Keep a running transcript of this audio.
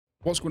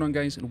What's going on,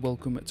 guys, and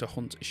welcome to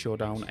Hunt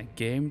Showdown, a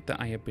game that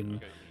I have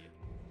been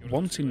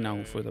wanting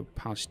now for the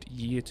past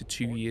year to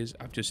 2 years.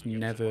 I've just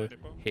never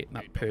hit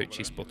that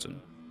purchase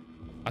button.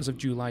 As of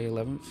July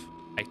 11th,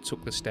 I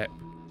took the step,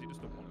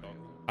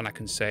 and I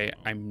can say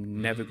I'm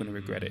never going to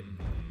regret it.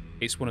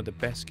 It's one of the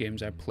best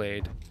games I've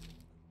played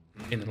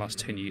in the last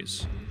 10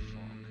 years.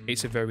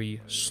 It's a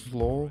very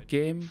slow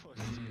game,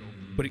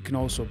 but it can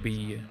also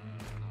be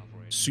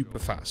super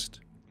fast.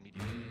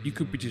 You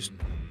could be just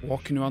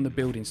walking around the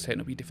building,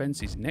 setting up your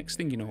defences. Next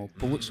thing you know,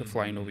 bullets are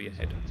flying over your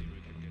head.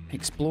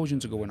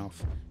 Explosions are going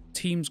off.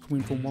 Teams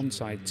coming from one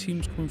side,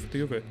 teams coming from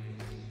the other.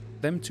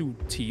 Them two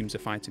teams are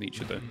fighting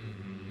each other.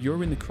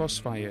 You're in the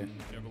crossfire,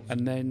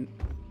 and then,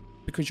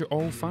 because you're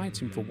all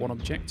fighting for one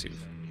objective,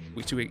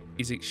 which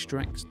is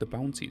extract the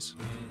bounties.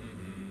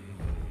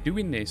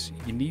 Doing this,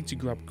 you need to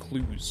grab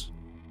clues.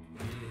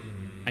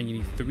 And you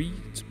need 3,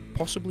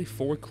 possibly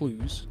 4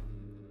 clues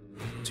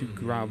to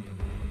grab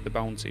the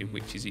bounty,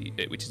 which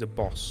is a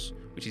boss,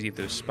 which is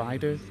either a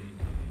spider,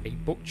 a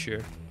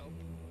butcher,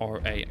 or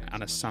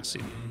an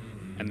assassin.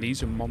 And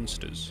these are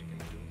monsters.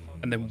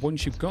 And then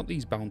once you've got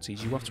these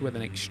bounties, you have to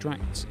then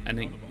extract, and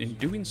in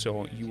doing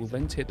so, you will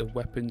then take the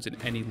weapons and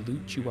any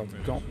loot you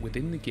have got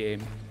within the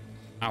game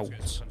out.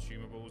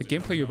 The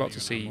gameplay you're about to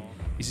see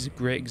is a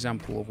great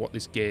example of what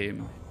this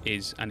game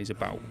is and is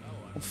about.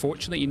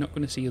 Unfortunately, you're not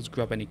going to see us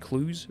grab any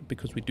clues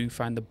because we do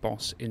find the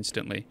boss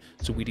instantly,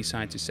 so we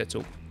decide to set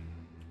up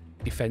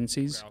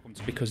defenses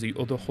because the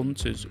other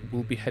hunters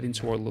will be heading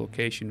to our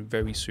location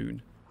very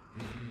soon,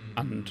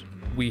 and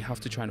we have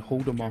to try and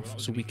hold them off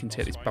so we can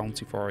take this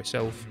bounty for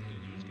ourselves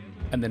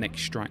and then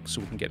extract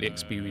so we can get the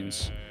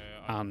experience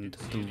and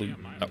the loot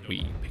that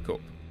we pick up.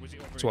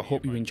 So I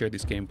hope you enjoyed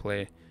this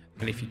gameplay,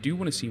 and if you do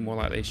want to see more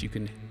like this, you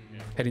can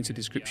head into the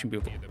description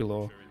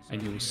below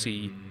and you'll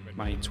see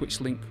my Twitch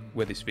link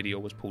where this video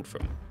was pulled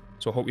from.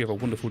 So I hope you have a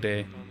wonderful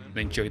day and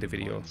enjoy the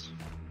video.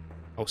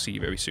 I'll see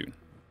you very soon.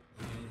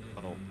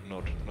 Oh,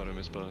 not a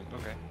misspelling.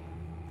 Okay.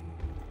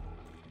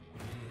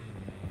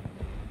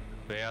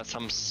 There are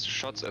some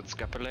shots at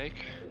Scupper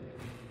Lake.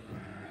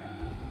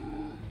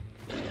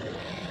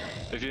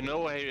 If you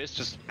know where he is,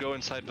 just go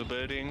inside the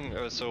building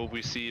so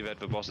we see that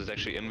the boss is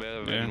actually in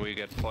there, then we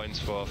get points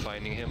for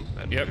finding him.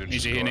 And yep,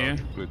 he's in here.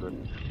 We're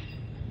good.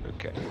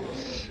 Okay.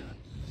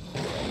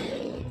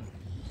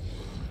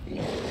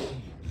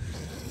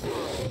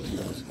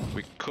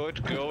 We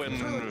could go in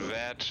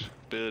that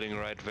building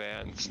right there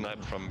and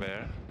snipe from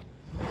there.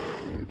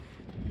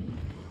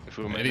 If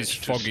we it is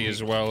foggy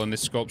as well, and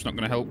this scope's not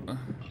going to help.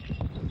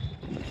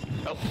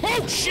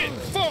 Oh shit!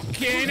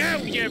 Fucking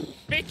hell, you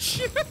bitch!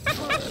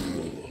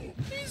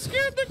 He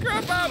scared the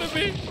crap out of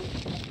me!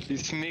 He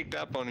sneaked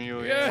up on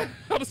you, yeah.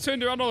 I just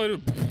turned around all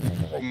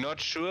I'm not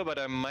sure, but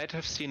I might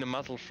have seen a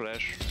muzzle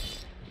flash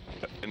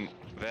in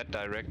that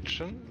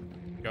direction.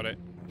 Got it.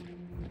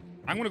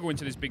 I'm gonna go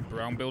into this big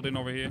brown building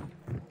over here.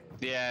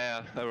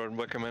 Yeah, I would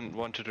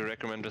wanted to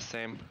recommend the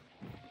same.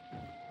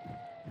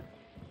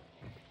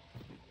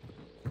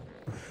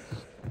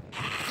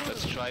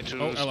 Let's try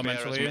to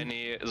spare as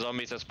many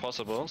zombies as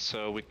possible,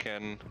 so we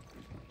can...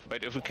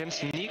 Wait, if we can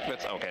sneak,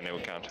 let's... Okay, no,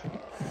 we can't.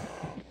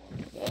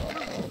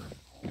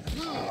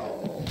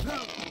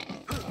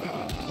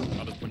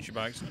 I'll just punch your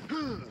bags.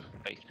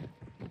 Hey.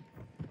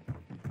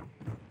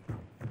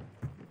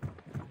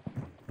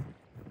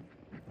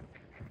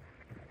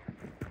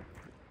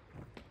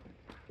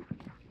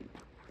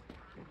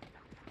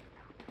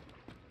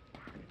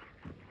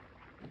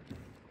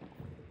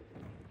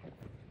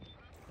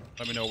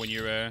 Let me know when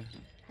you're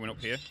coming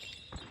up here.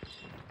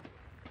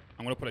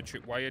 I'm gonna put a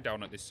tripwire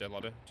down at this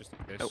ladder, just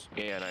in case. Oh,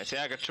 yeah, nice.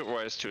 Yeah, I got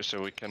tripwires too,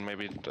 so we can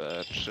maybe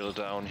chill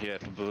down here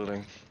at the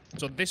building.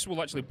 So this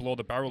will actually blow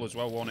the barrel as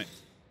well, won't it?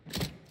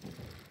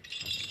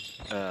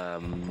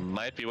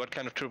 Might be. What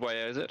kind of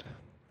tripwire is it?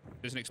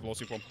 There's an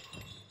explosive one.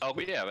 Oh,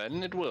 yeah,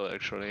 then it will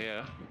actually,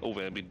 yeah. Oh,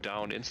 they'll be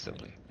down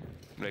instantly.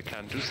 They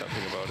can't do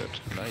something about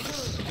it.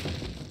 Nice.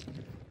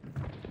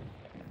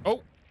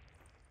 Oh!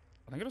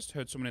 I think I just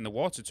heard someone in the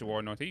water to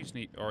our northeast,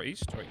 or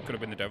east. Or it could have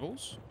been the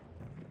devils.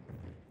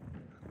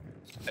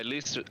 At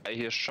least I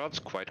hear shots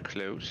quite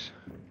close.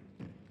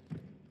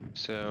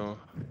 So...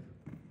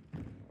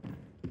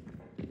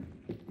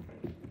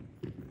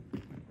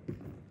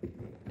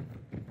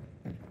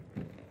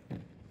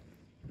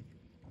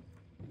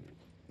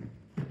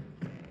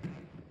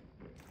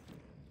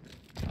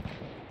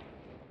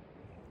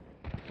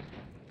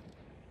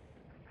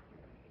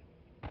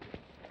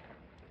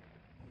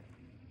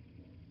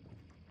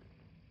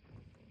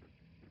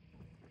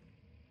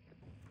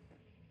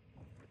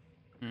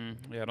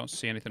 Yeah, I don't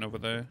see anything over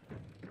there.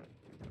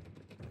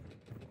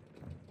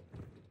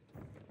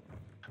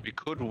 We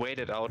could wait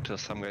it out till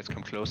some guys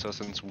come closer,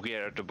 since we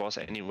are the boss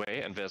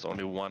anyway, and there's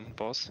only one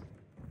boss.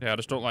 Yeah, I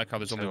just don't like how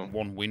there's only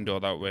one window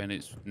that way, and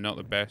it's not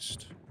the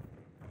best.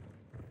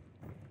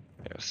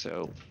 Yeah,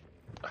 so...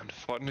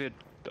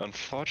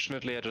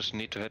 Unfortunately, I just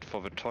need to head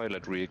for the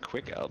toilet real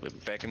quick. I'll be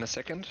back in a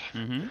second.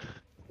 Mm-hmm.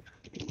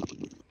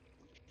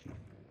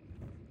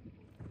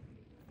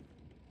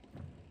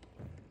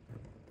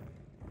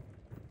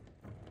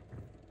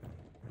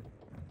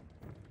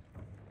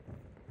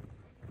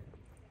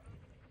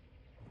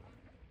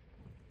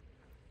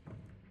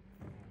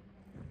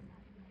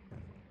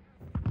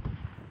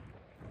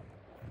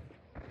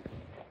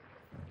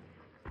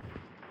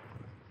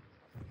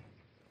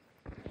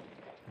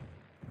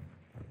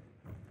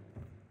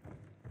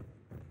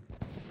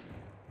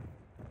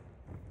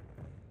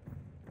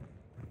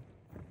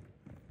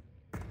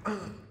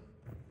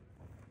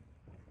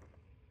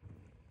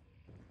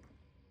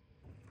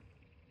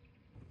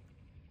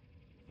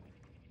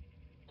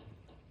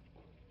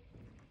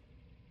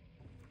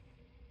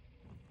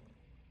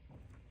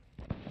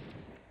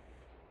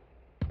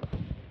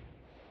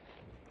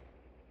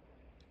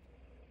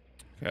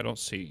 Okay, I don't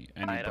see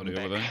anybody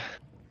over there.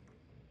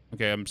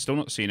 Okay, I'm still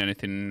not seeing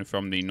anything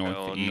from the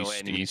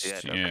northeast, east.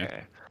 Yet. Yeah.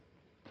 Okay.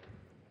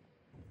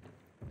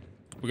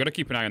 We got to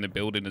keep an eye on the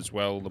building as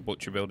well, the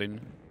butcher building,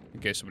 in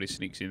case somebody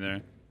sneaks in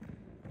there.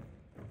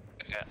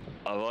 Yeah.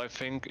 Although I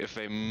think if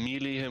they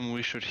melee him,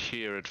 we should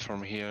hear it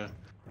from here.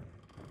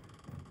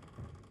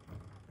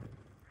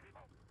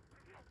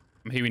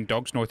 I'm hearing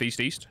dogs northeast,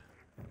 east.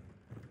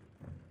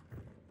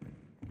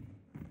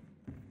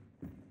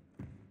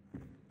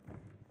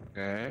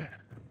 Okay.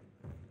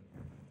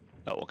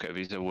 Oh, okay,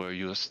 these were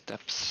your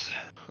steps.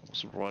 I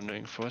was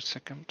wondering for a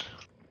second.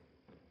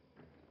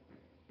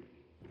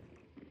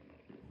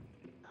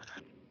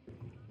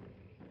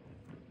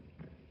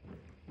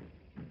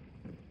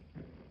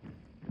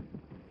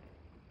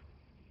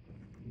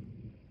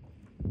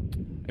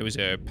 It was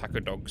a pack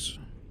of dogs.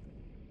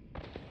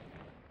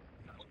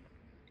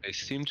 They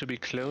seem to be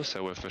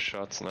closer with the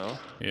shots now.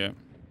 Yeah.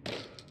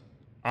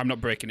 I'm not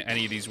breaking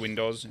any of these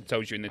windows. It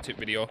tells you in the tip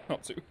video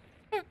not to.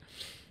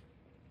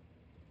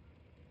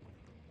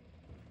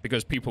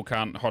 Because people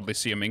can't hardly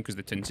see them in because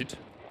they're tinted.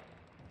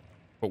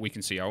 But we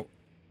can see out.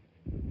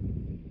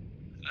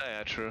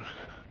 Yeah, true.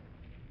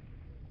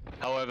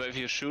 However, if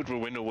you shoot, the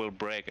window will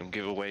break and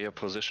give away your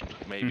position,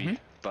 maybe.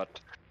 But,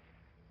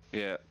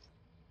 yeah.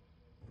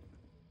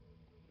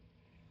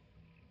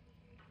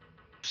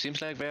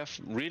 Seems like they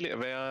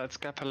are at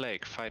Scapa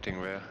Lake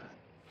fighting there.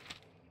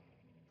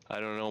 I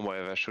don't know why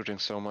they're shooting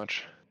so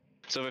much.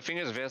 So the thing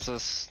is, there's a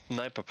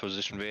sniper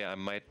position there. I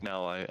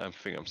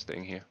think I'm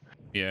staying here.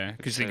 Yeah,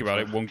 because think about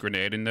it, one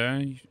grenade in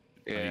there.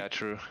 Yeah,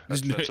 true.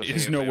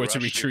 There's nowhere to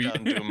retreat. You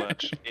can't do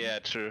much. Yeah,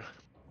 true.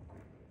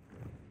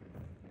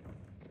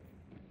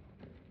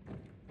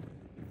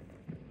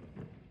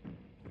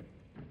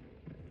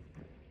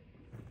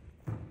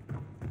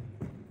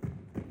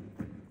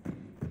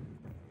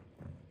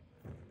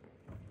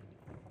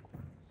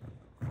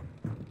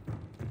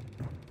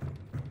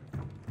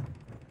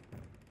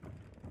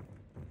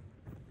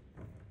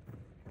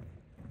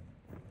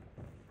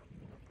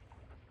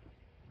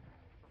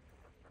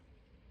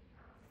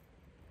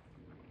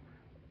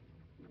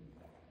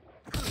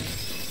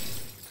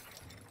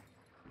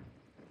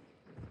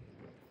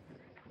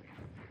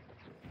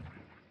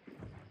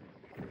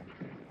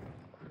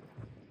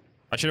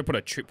 I should have put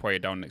a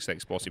tripwire down next to the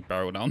explosive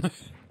barrel down there.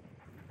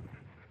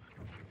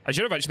 I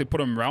should have actually put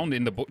them round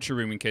in the butcher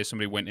room in case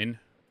somebody went in.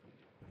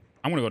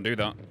 I'm gonna go do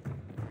that.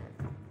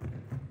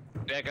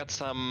 Yeah, I got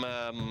some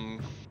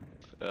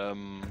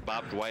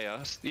barbed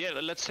wires. Yeah,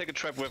 let's take a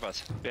trap with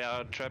us. There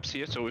are traps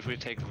here, so if we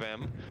take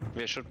them,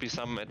 there should be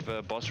some at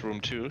the boss room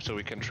too, so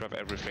we can trap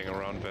everything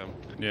around them.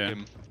 Yeah.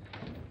 Him.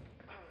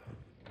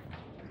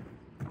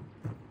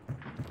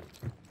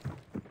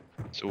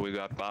 So we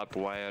got barbed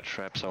wire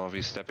traps, some of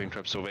these stepping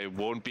traps, so they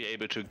won't be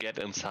able to get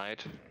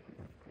inside.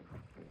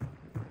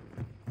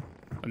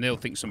 And they'll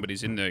think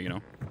somebody's in there, you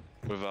know.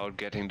 Without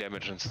getting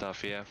damage and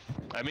stuff, yeah.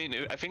 I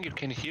mean, I think you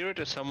can hear it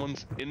if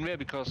someone's in there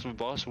because the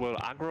boss will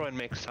aggro and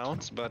make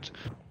sounds, but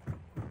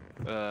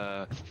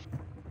they'll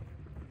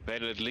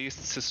at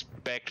least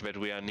suspect that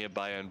we are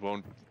nearby and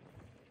won't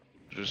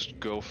just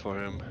go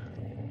for him.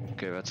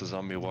 Okay, that's a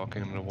zombie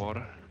walking in the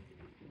water.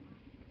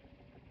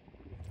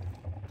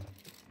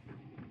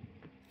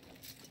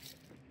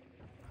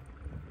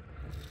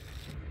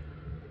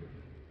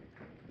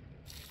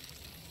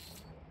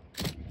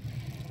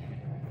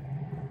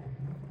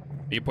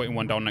 You're putting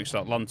one down next to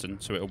that lantern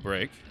so it'll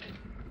break.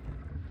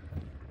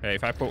 Hey,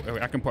 if I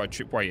can put a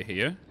tripwire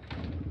here.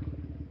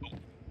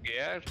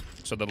 Yeah.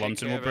 So the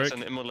lantern will break.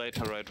 There's an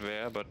immolator right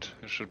there, but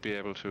you should be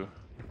able to.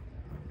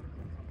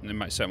 And it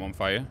might set them on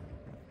fire.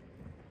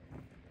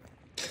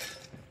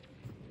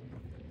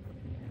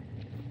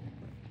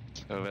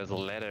 So there's a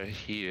ladder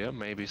here,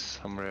 maybe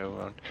somewhere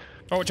around.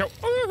 Oh, watch out!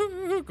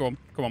 Oh, go on,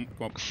 come on,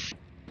 come on.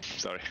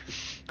 Sorry.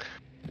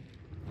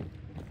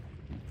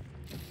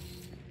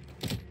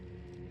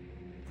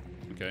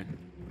 Okay.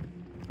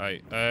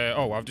 Right.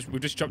 Oh,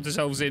 we've just chopped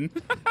ourselves in.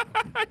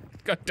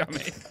 God damn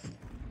it.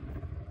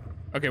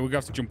 Okay, we're gonna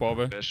have to jump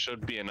over. There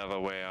should be another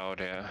way out,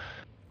 yeah.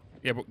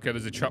 Yeah, but okay,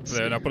 there's a trap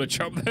there, and I put a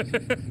trap there.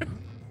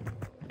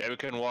 Yeah, we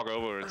can walk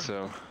over it,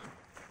 so.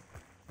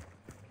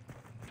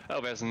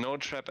 Oh, there's no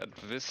trap at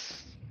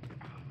this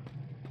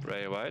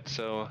ray, right?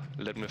 So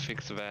let me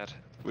fix that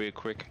real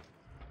quick.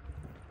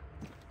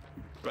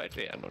 Right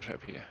there, no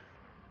trap here.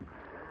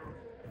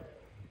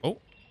 Oh.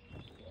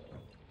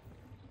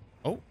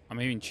 Oh, I'm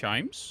hearing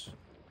chimes.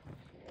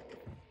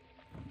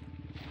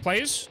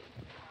 Players?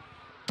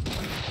 Here?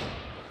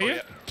 Oh,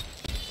 yeah.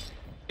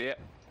 Yeah,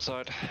 saw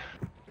it.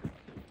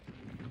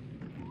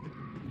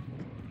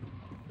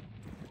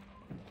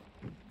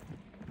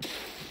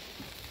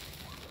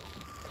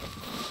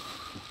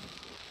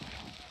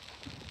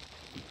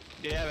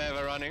 Yeah,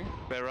 they're running.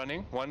 They're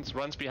running. One's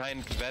runs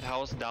behind that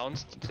house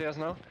downstairs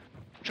now.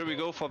 Should we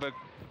go for the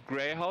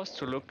grey house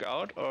to look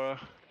out, or?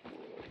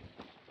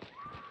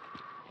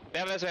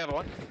 Yeah, there's the other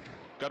one.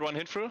 Got one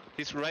hit through.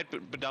 He's right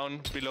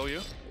down below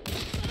you.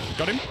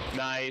 Got him.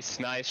 Nice,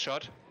 nice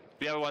shot.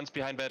 The other one's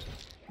behind that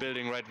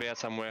building right there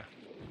somewhere.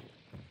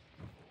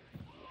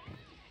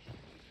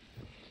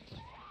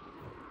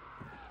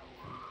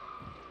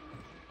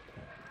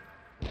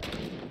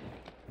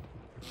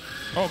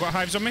 Oh, got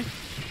hives on me.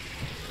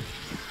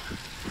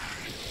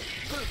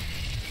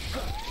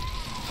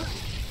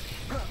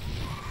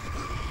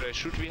 Should I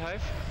shoot the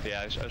hive?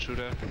 Yeah, I'll shoot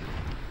her.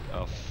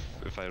 Oh,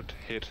 if I would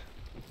hit.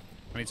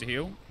 I need to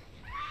heal.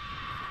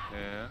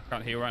 Yeah.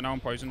 Can't heal right now. I'm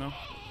poisoned now.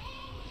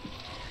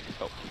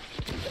 Oh.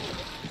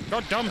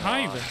 God damn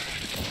hive.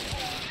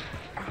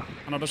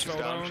 Another She's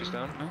slow down, she's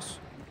down. Nice.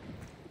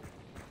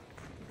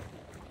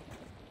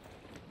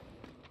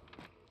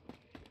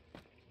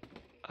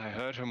 I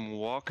heard him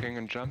walking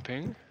and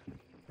jumping.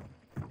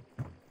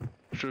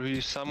 Sure,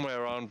 he's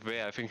somewhere around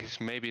there. I think he's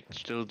maybe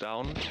still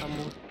down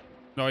somewhere.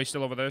 No, he's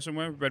still over there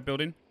somewhere. Red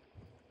building.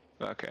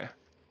 Okay.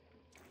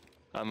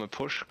 I'm gonna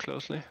push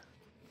closely.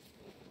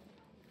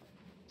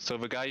 So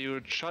the guy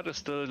you shot is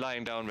still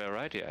lying down there,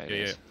 right? Yeah, he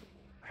is.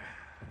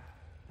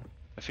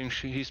 I think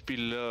he's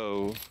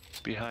below,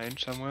 behind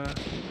somewhere.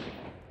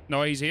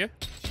 No, he's here.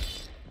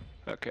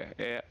 Okay,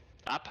 yeah.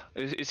 Up?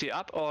 Is he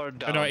up or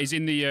down? Oh, no, he's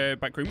in the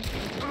back room.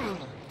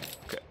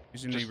 Okay.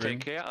 He's in Just the room.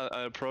 take care.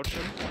 I'll approach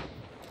him.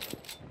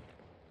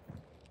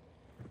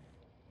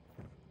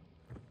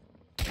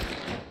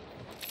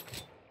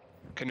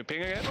 Can you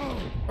ping again?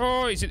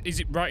 Oh, is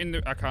it right in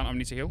the? I can't. I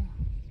need to heal.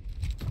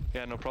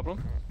 Yeah, no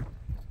problem.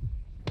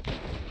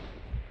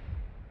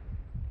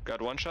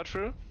 Got one shot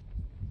through.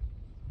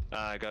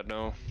 I got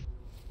no.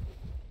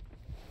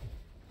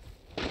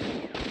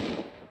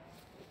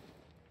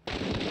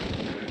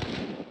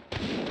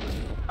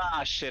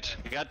 Ah, shit.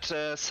 Got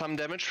some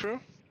damage through.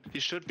 He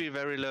should be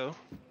very low.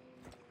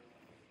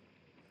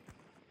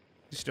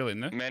 He's still in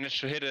there.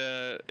 Managed to hit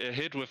a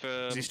hit with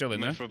a, Is he still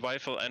in with there? a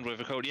rifle and with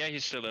a code. Yeah,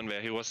 he's still in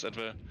there. He was at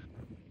the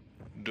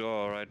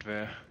door right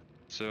there.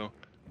 So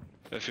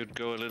if you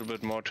go a little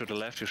bit more to the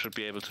left, you should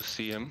be able to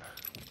see him.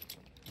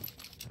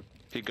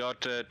 He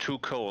got 2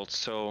 colds,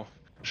 so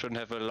shouldn't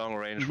have a long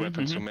range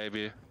weapon. So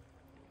maybe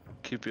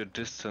keep your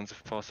distance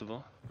if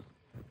possible.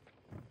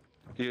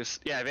 He is,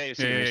 yeah, there you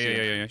see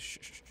him. Yeah.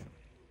 Shh.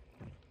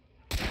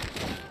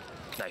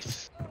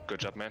 Nice. Good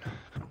job, man.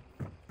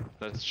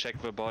 Let's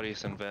check the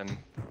bodies and then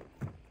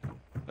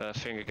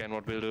think again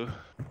what we'll do.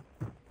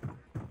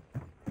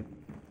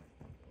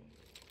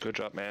 Good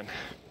job, man.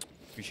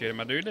 Appreciate it,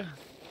 my dude.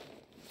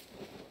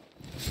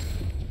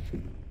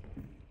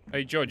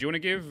 Hey, George, you want to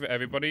give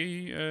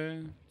everybody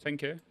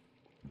 10k?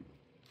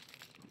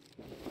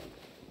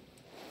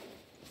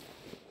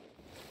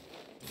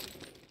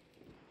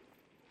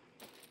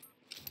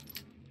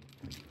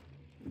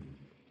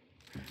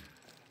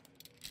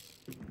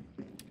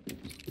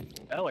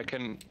 Oh, I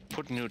can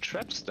put new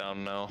traps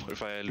down now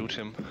if I loot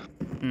him.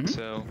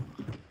 So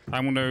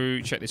I'm going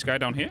to check this guy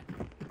down here.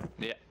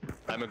 yeah,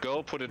 I'm gonna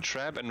go put a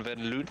trap and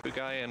then loot the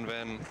guy and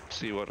then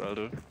see what I'll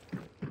do.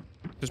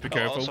 Just be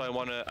careful. Also, I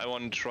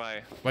wanna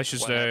try. Let's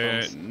just what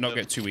happens not if-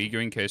 get too eager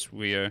in case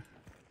we.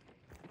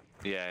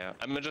 Yeah.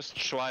 I'm gonna just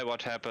try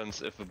what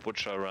happens if a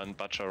butcher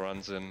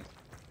runs in.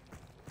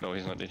 No,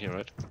 he's not in here,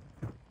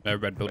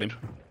 right? Red building.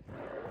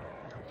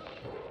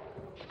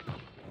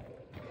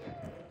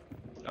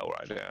 Oh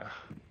right, yeah.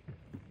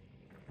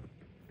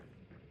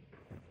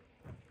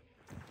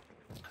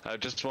 I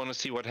just want to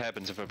see what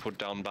happens if I put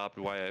down barbed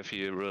wire, if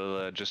he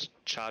will just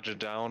charge it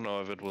down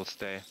or if it will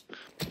stay.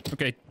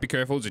 Okay, be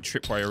careful. There's a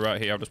tripwire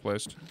right here I've just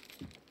placed.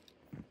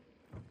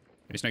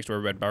 It's next to a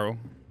red barrel.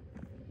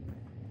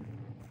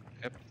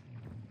 Yep.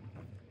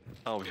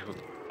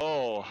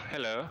 Oh,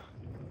 hello.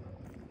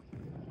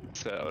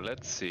 So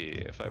let's see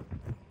if I.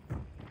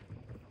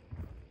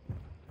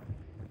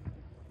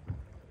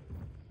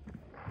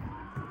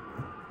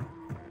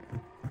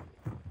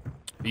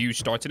 Are you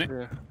starting it?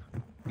 Yeah.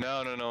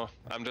 No.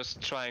 I'm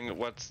just trying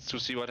to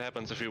see what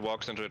happens if he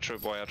walks into a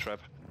tripwire trap.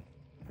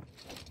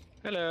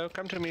 Hello,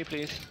 come to me,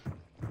 please.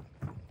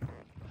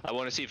 I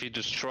want to see if he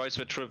destroys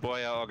the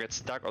tripwire or gets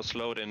stuck or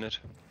slowed in it.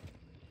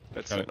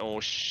 That's it. Oh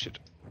shit.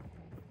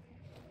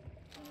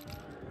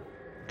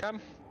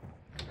 Come.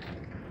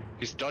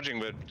 He's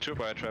dodging the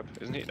tripwire trap,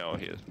 isn't he? No,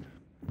 he is.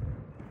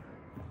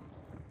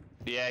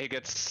 Yeah, he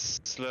gets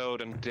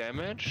slowed and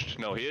damaged.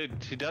 No, he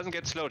doesn't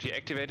get slowed. He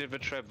activated the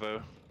trap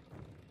though.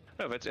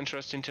 Oh, that's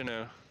interesting to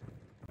know.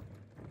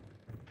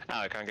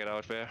 Ah, I can't get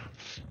out there.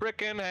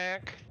 Frickin'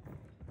 heck!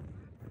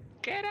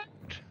 Get out!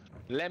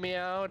 Let me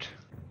out!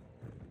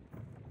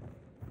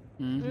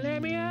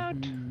 Let me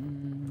out!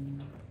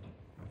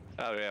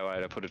 Oh yeah,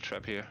 right, I put a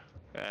trap here.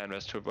 And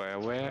there's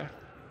tripwire where?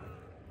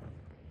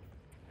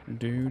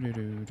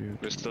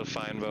 We're still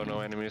fine though, no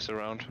enemies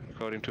around,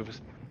 according to the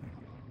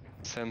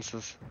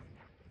census.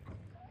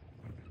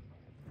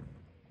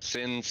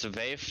 Since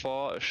they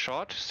fought a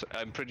shot,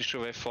 I'm pretty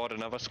sure they fought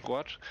another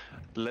squad.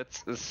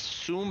 Let's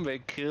assume they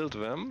killed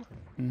them.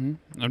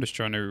 I'm just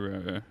trying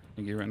to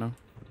think right now.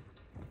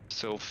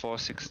 So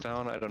 4-6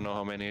 down. I don't know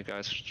how many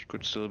guys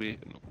could still be.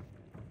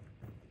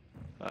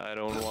 I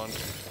don't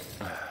want.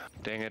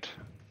 Dang it!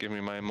 Give me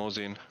my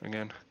Mosin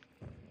again.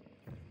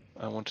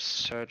 I want to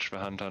search the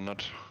hunter,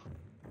 not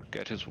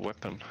get his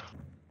weapon.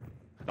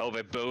 Oh,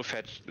 they both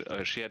had.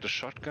 She had a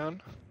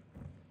shotgun.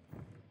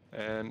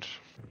 And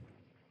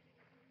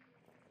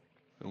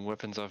the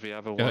weapons of the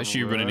other one. That's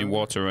you running in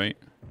water, right?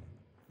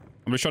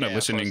 I'm just trying to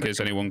listen in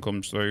case anyone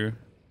comes through.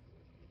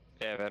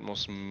 Yeah, that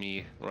was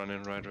me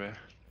running right there.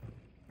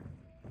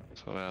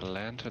 So there are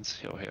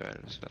lanterns. Oh, here it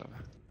is.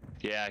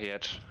 Yeah, he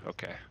had.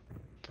 Okay.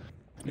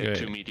 He had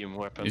 2 medium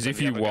weapons. Is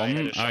if you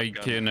want,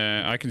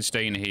 I can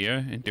stay in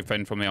here and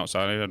defend from the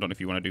outside. I don't know if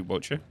you want to do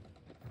butcher.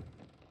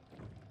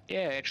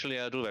 Yeah, actually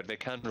I'll do that. They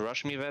can't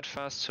rush me that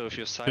fast, so if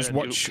you're silent, just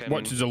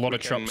watch. There's a lot of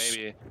traps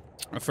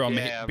from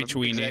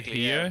between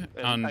here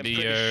and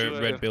the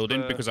red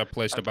building because I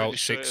placed about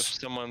 6.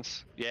 I'm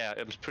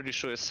pretty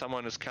sure if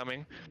someone is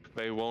coming,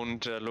 they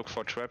won't look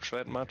for traps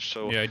that much.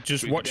 So yeah,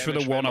 just watch for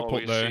the one I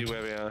put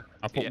there.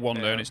 I put one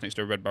there and it's next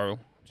to a red barrel.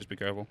 Just be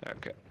careful.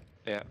 Okay.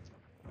 Yeah.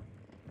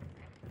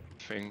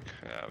 I think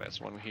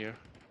there's one here.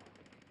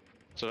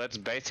 So that's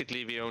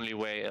basically the only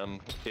way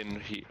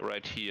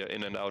right here,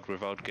 in and out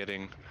without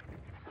getting.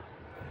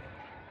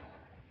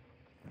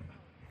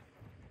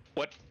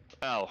 What?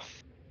 Oh.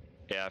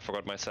 Yeah, I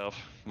forgot myself.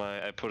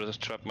 I put a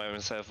trap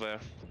myself there.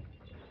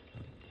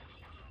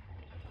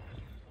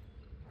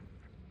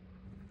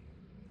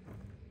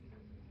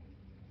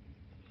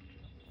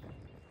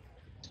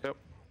 So,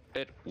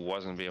 it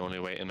wasn't the only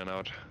way in and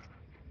out.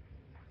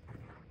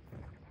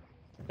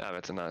 Ah,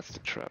 that's a nice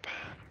trap.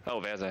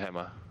 Oh, there's a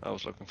hammer. I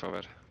was looking for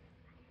that.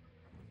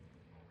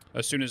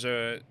 As soon as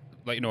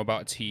let you know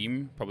about a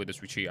team, probably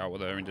just retreat out of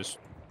there and just.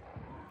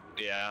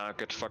 Yeah,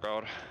 get the fuck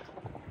out.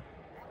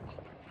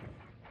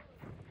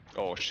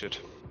 Oh shit.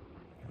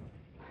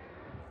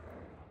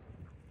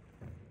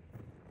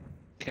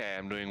 Okay,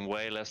 I'm doing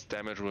way less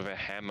damage with a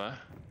hammer.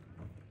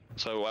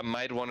 So I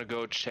might want to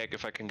go check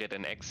if I can get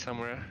an axe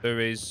somewhere. There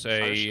is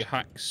a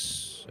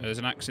axe. There's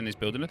an axe in this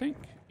building, I think.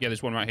 Yeah,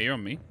 there's one right here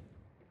on me.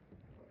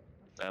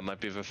 That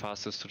might be the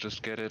fastest to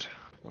just get it,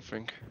 I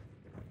think.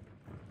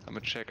 I'm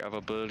gonna check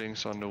other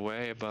buildings on the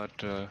way, but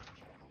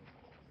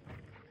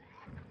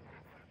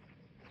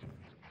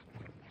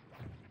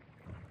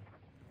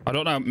I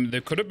don't know.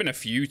 There could have been a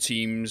few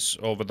teams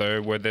over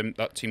there where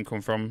that team come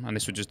from, and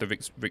this was just the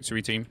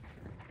victory team.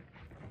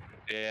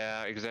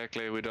 Yeah,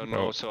 exactly. We don't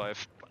know. So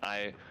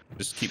I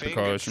just keep the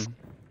caution.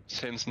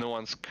 Since no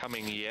one's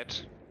coming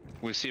yet,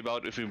 we'll see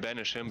about if we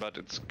banish him. But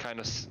it's kind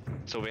of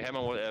so the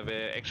hammer,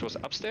 the axe was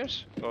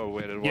upstairs, or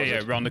where it was?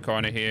 Yeah, around the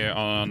corner here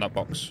on that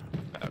box.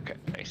 Okay,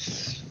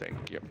 nice.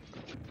 Thank you.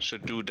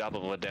 Should do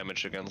double the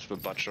damage against the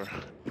butcher.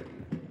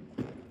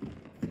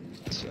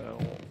 So.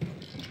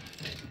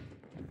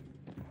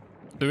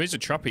 There is a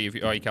trappy. If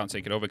you can't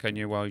take it over, can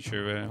you? While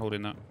you're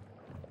holding that.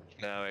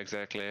 No,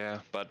 exactly. Yeah,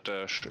 but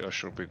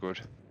should be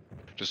good.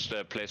 Just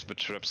place the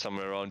trap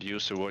somewhere around you,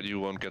 so you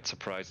won't get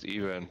surprised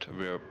either, and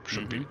we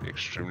should be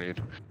extremely.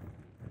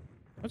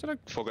 What did I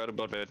forgot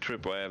about the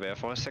trip wire there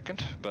for a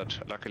second, but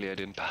luckily I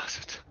didn't pass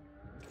it.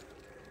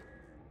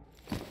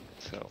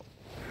 So.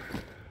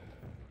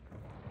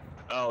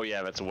 Oh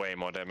yeah, that's way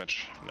more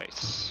damage.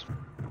 Nice.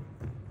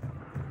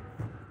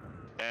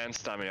 And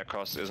stamina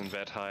cost isn't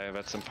that high.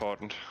 That's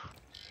important.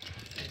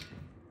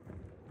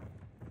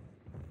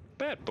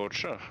 Bad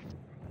butcher.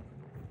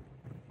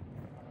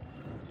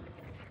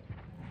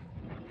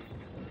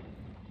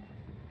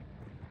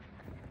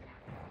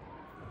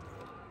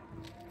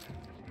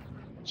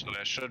 So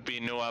there should be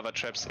no other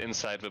traps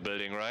inside the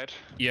building, right?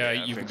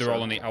 Yeah, they're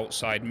all on the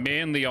outside,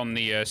 mainly on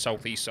the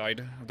southeast side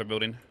of the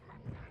building.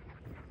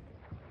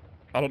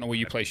 I don't know where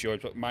you place yours,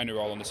 but mine are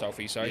all on the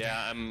southeast side.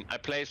 Yeah, I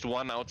placed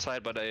one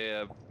outside, but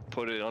I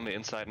put it on the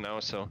inside now,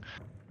 so.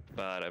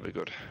 But that'll be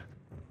good.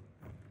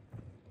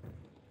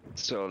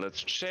 So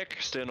let's check.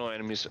 Still no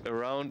enemies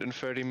around in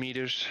 30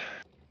 meters.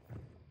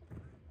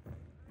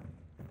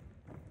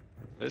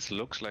 This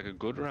looks like a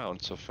good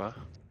round so far.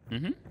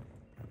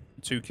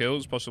 2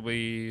 kills,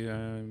 possibly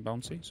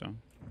bouncy, so.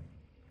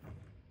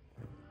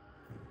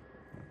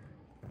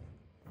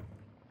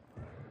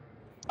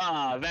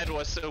 Ah, that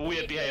was a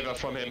weird behavior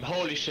from him.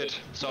 Holy shit.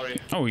 Sorry.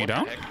 Oh, you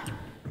down?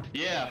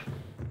 Yeah.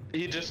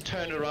 He just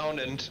turned around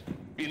and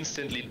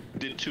instantly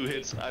did 2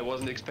 hits. I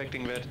wasn't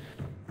expecting that.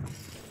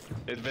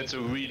 That's a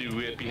really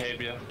weird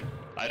behavior.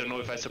 I don't know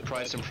if I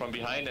surprised him from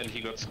behind and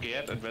he got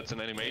scared, and that's an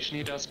animation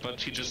he does,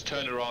 but he just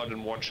turned around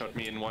and one-shot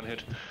me in 1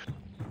 hit.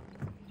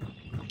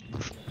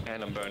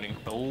 And I'm burning.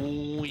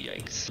 Oh,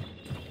 yikes.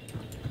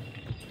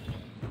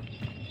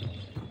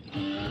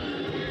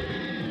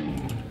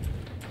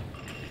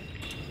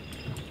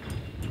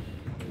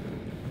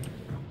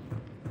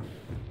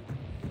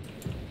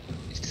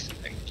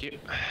 Thank you.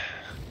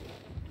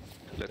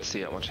 Let's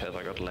see how much health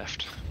I got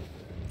left.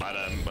 But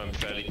I'm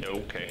fairly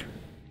okay.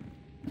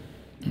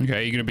 Okay,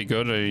 are you gonna be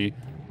good, or are you...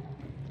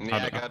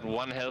 Yeah, I got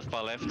 1 health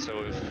bar left,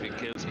 so if he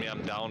kills me,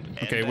 I'm down.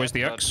 Okay, where's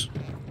the axe?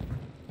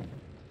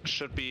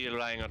 Should be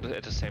lying at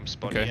the same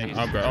spot. Okay, Yeah,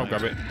 I'll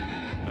grab it.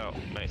 Oh,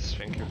 nice,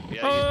 thank you.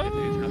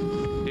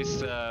 Yeah,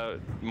 he's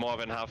more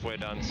than halfway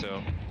done,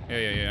 so...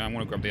 Yeah, I'm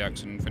gonna grab the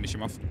axe and finish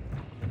him off.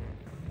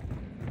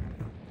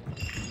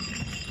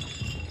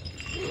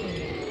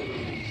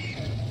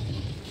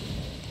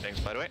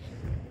 Thanks, by the way.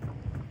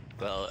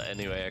 Well,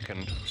 anyway, I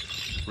can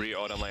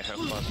reorder my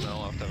health bars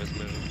now after this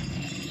mission.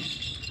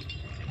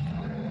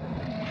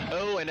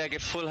 Oh, and I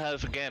get full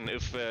health again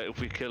if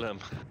we kill him.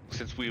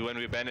 Since when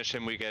we banish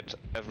him, we get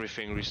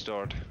everything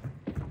restored.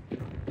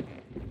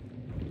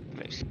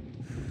 Nice.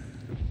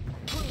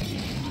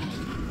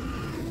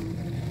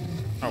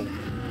 Oh.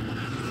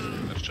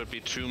 There should be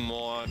 2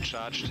 more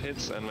charged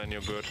hits, and then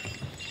you're good.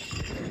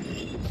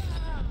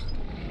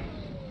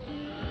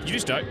 You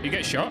just died? You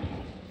get shot?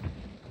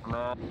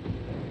 No.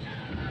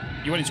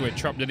 You went into a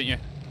trap, didn't you?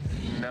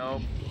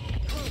 No.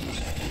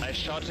 I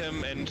shot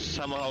him and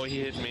somehow he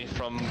hit me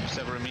from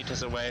several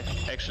meters away.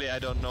 Actually, I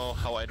don't know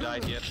how I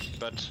died yet,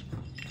 but...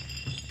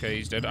 Okay,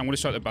 he's dead. I'm gonna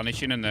start the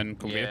banishing and then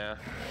come here.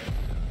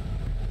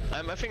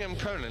 I think I'm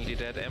permanently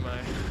dead, am I?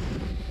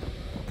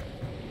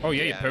 Oh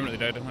yeah, you're permanently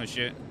dead. Oh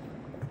shit.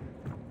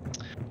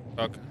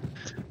 Fuck.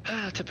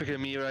 Typical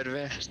me right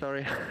away,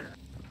 sorry.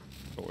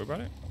 Don't worry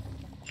about it.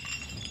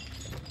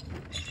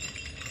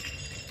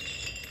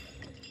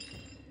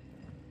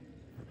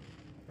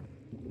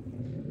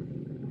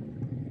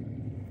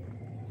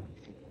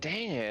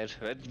 Dang it,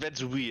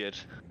 that's weird.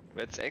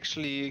 That's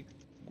actually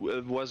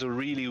was a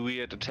really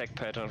weird attack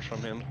pattern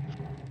from him.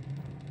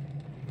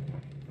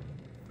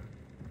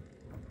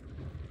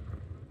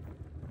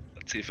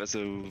 Let's see if there's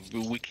a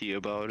wiki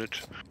about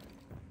it.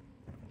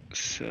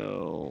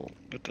 So...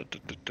 Where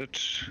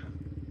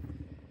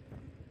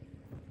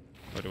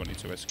do I need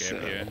to escape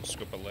here?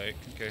 Scupper Lake,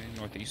 okay,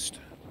 northeast.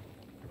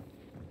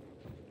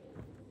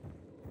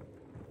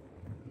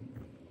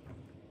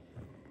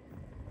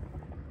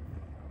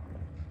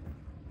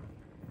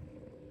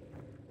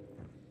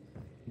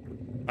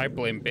 I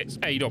blame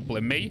Bitz. Hey, you don't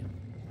blame me.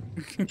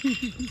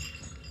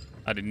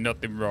 I did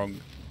nothing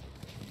wrong.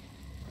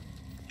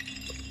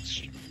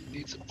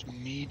 Needs a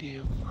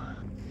medium.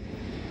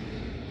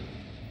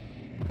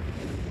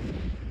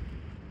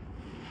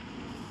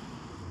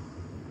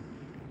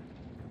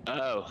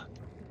 Oh,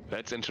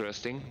 that's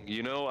interesting.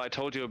 You know, I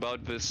told you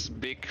about this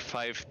big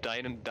 5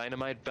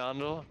 dynamite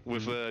bundle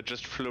with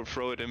just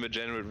throw it in the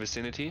general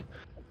vicinity.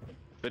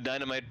 The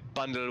dynamite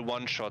bundle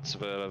one-shots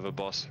the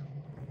boss.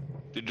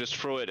 You just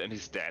throw it and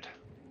he's dead.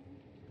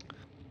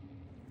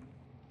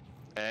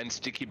 And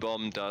sticky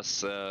bomb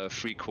does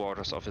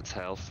 3/4 of its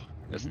health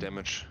as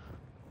damage.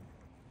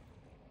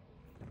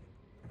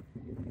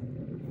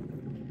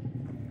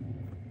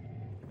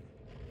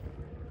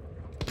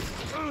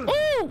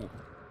 Oh!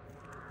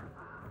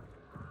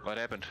 What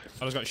happened?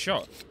 I just got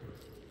shot.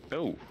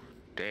 Oh,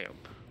 damn.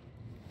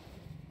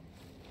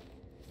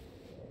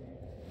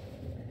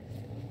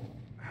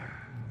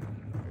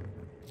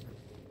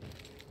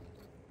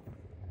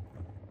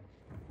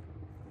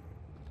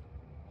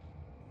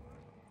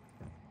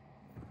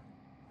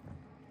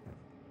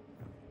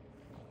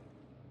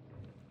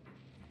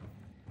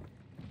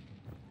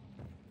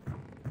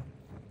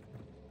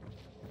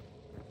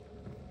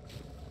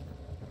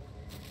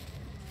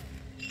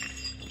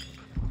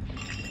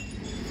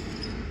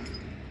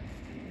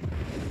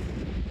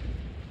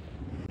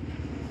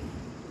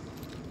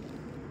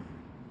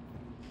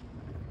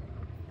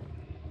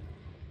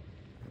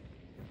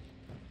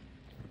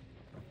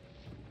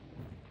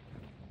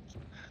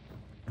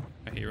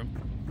 I hear him.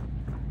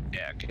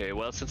 Yeah, okay,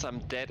 well, since I'm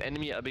dead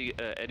enemy, I'll be,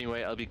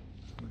 anyway, I'll be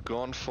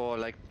gone for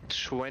like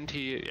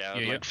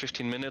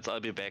 15 minutes, I'll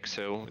be back,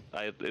 so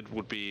it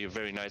would be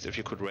very nice if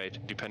you could wait,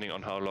 depending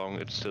on how long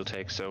it still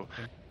takes, so...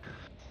 Okay.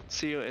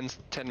 See you in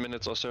 10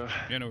 minutes or so.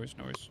 Yeah, no worries,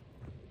 no worries.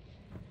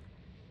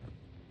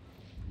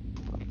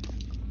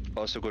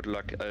 Also good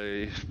luck,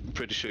 I'm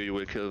pretty sure you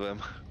will kill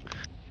them.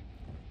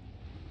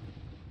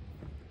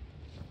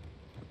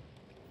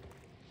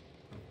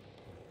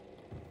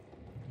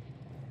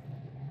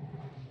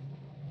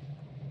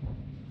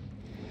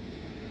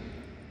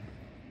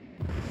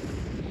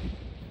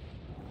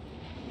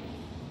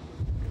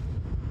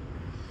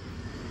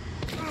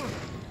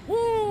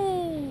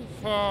 Woo!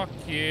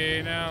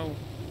 Fucking hell.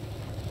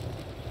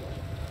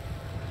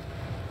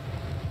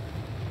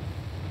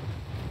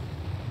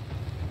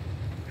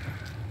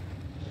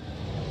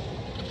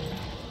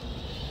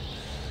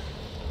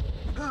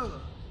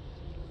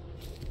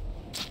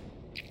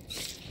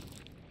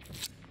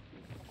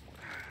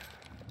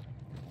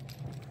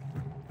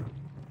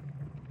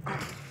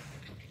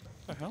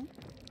 What the hell?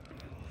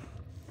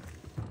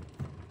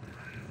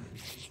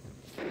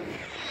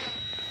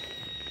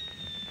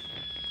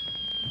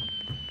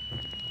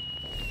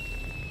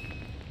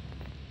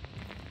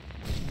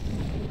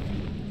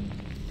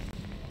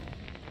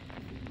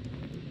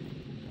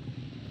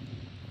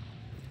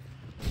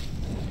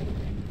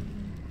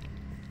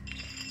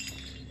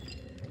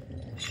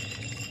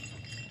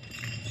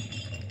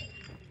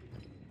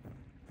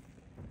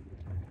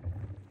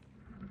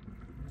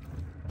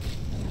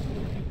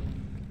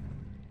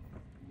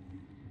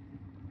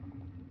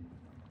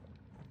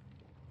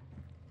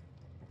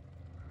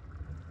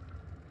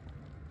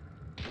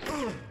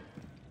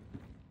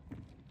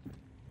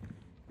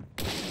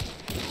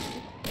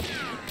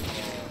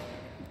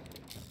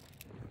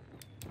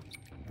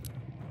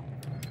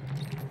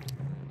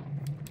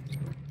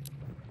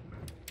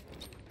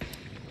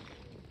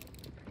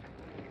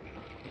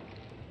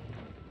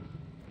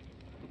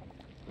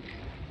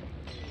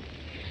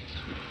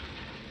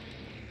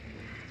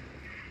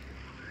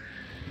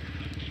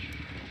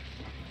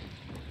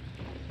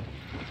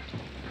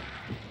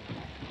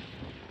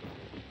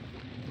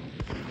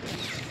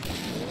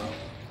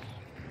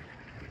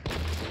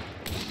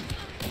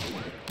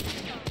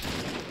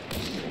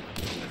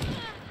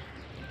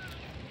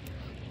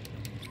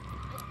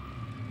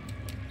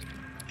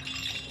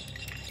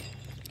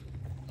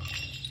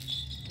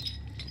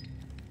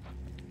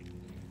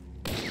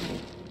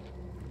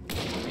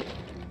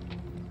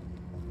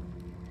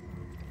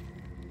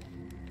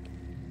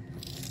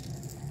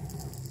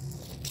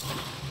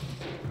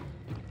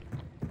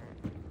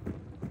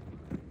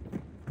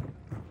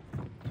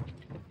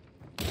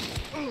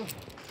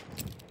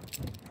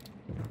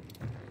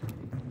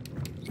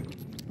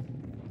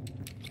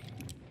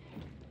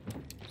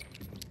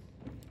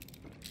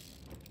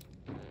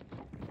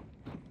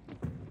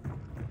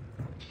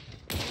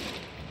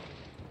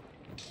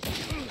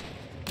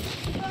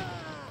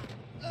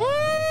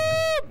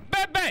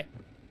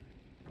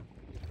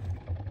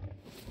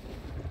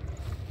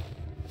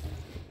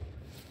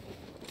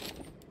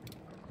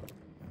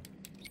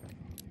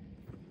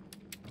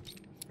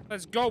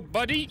 Let's go,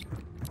 buddy.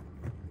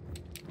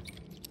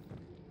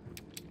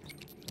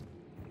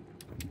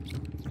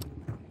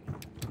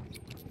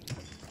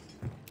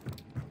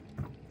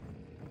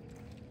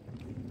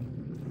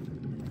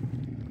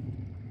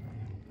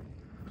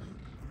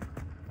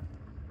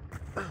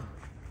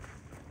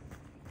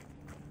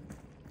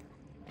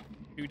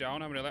 Two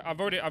down. I've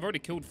already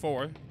killed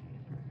 4.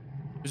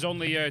 There's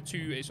only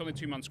 2. It's only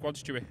 2-man squad,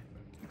 Stewie.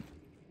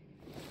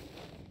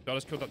 So I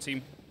just killed that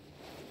team.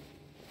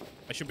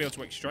 I should be able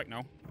to extract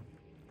now.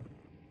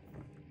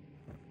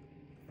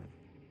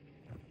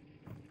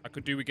 I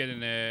could do with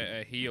getting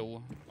a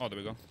heal. Oh, there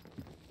we go.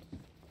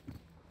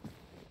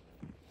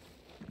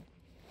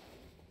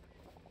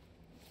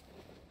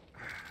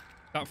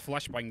 That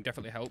flashbang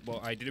definitely helped,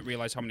 but I didn't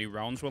realize how many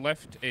rounds were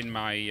left in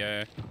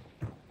my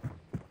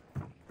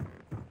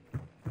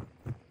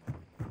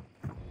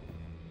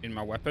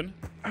weapon.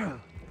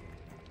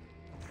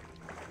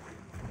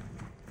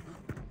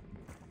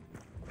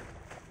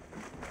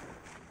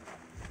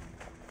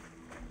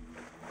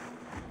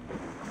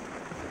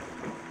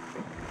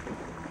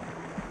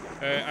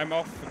 I'm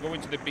off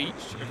going to the beach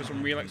for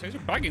some relaxation.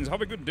 Baggins,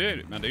 have a good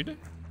day, my dude.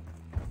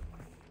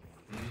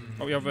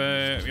 Oh, we have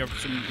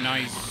some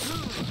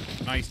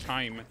nice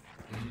time.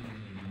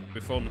 It'll be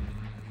fun.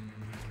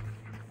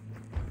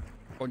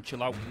 Go and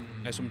chill out.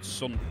 There's some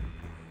sun.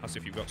 That's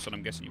if you've got sun.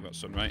 I'm guessing you've got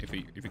sun, right? If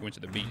you're going to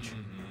the beach.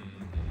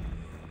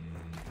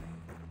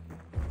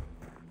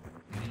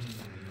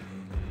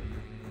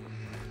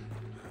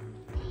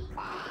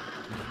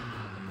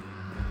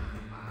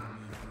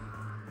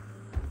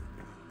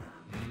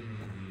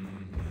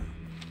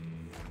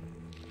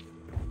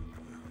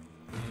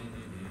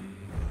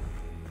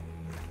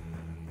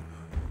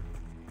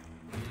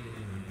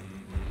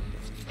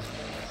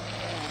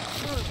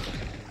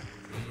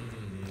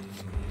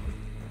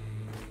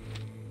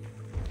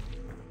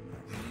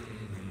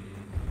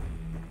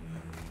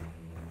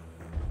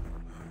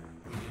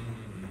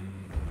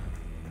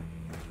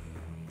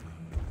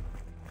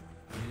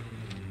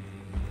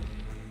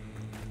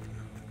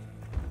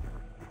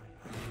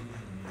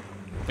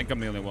 I think I'm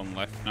the only one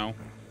left now.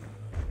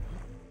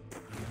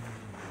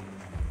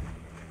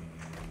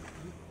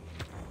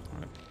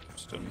 I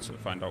still need to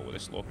find out what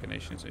this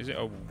location is. Is it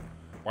a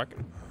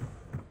wagon?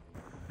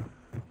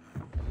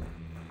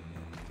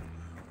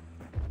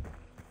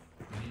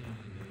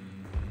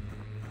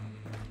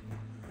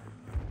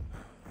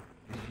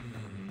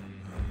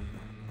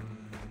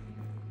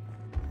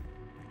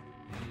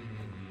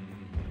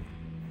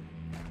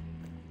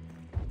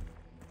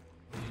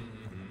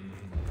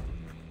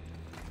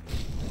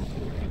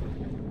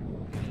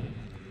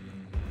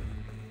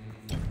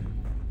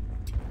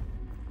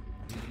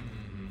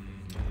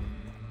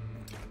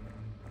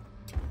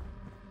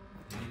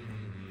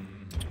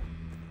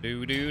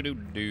 Do do do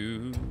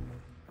do.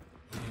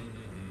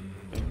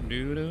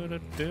 Do do do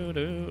do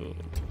do.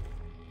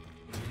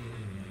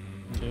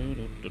 Do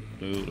do do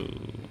do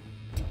do.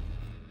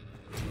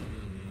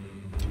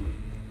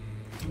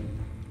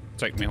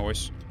 Take me,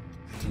 horse.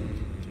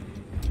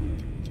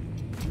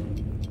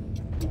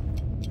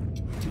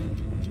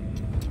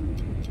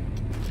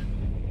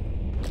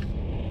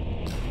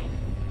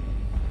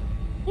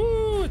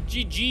 Woo!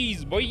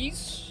 GG's,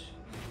 boys.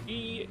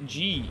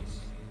 GG's.